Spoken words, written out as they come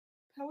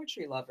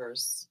Poetry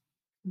lovers,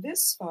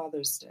 this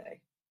Father's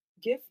Day,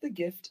 give the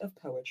gift of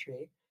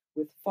poetry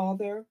with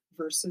Father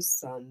versus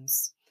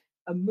Sons,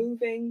 a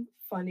moving,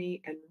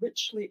 funny, and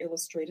richly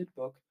illustrated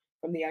book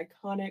from the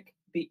iconic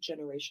Beat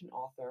Generation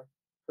author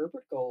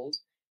Herbert Gold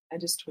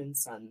and his twin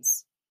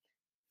sons.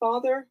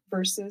 Father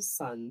versus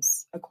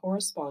Sons, a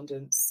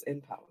correspondence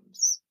in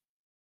poems.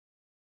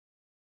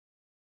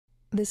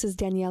 This is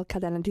Danielle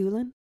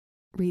Cadena-Dulin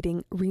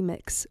reading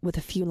Remix with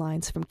a few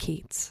lines from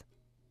Keats.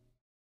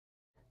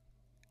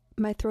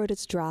 My throat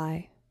is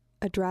dry,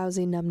 a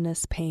drowsy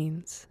numbness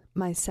pains,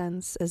 my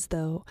sense as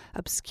though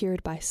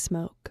obscured by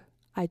smoke.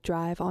 I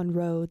drive on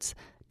roads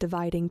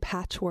dividing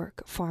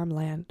patchwork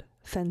farmland,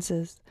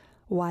 fences,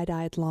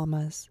 wide-eyed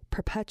llamas,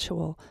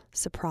 perpetual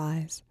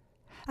surprise.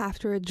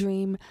 After a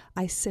dream,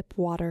 I sip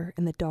water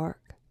in the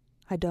dark.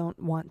 I don't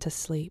want to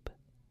sleep.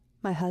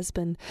 My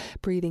husband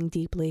breathing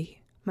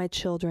deeply, my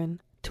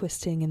children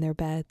twisting in their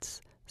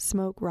beds,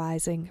 smoke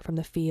rising from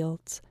the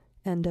fields,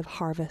 end of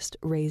harvest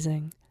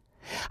raising.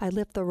 I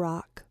lift the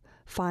rock,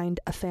 find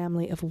a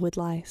family of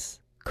woodlice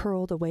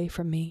curled away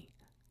from me,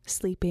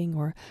 sleeping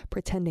or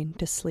pretending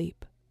to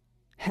sleep.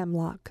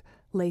 Hemlock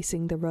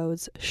lacing the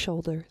road's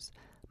shoulders,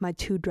 my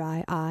two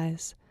dry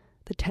eyes.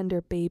 The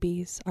tender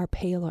babies are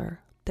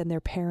paler than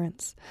their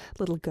parents,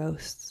 little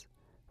ghosts.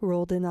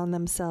 Rolled in on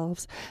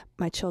themselves,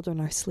 my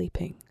children are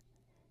sleeping.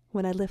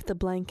 When I lift the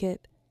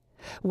blanket,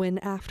 when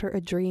after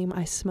a dream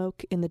I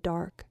smoke in the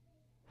dark,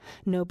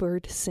 no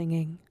bird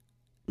singing,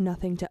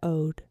 nothing to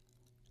ode.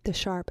 The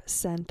sharp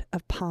scent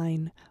of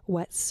pine,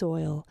 wet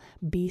soil,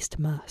 beast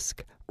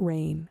musk,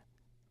 rain,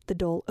 the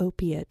dull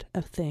opiate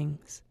of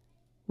things,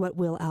 what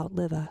will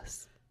outlive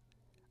us.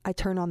 I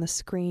turn on the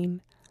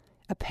screen,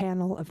 a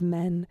panel of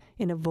men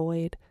in a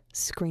void,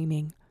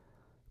 screaming,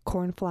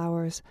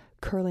 cornflowers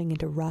curling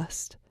into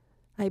rust.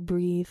 I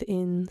breathe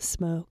in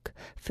smoke,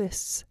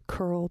 fists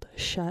curled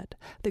shut,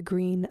 the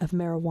green of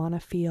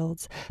marijuana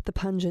fields, the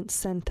pungent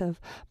scent of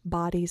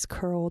bodies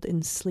curled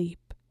in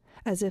sleep,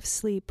 as if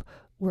sleep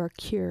were a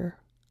cure.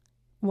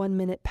 1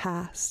 minute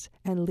passed,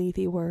 and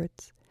Lethe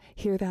words.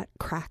 Hear that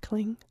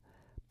crackling?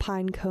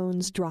 Pine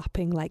cones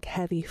dropping like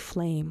heavy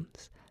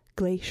flames,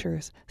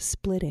 glaciers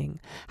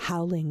splitting,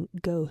 howling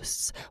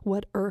ghosts.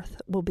 What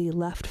earth will be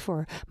left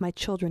for my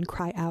children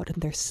cry out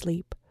in their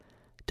sleep?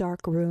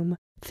 Dark room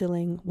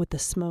filling with the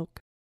smoke.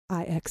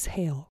 I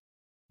exhale.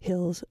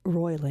 Hills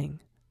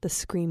roiling. The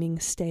screaming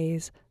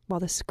stays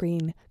while the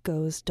screen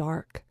goes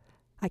dark.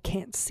 I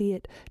can't see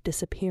it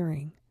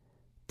disappearing.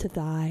 To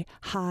thy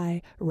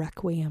high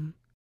requiem.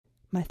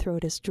 My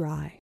throat is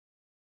dry.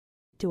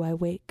 Do I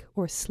wake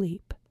or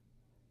sleep?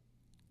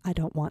 I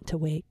don't want to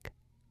wake.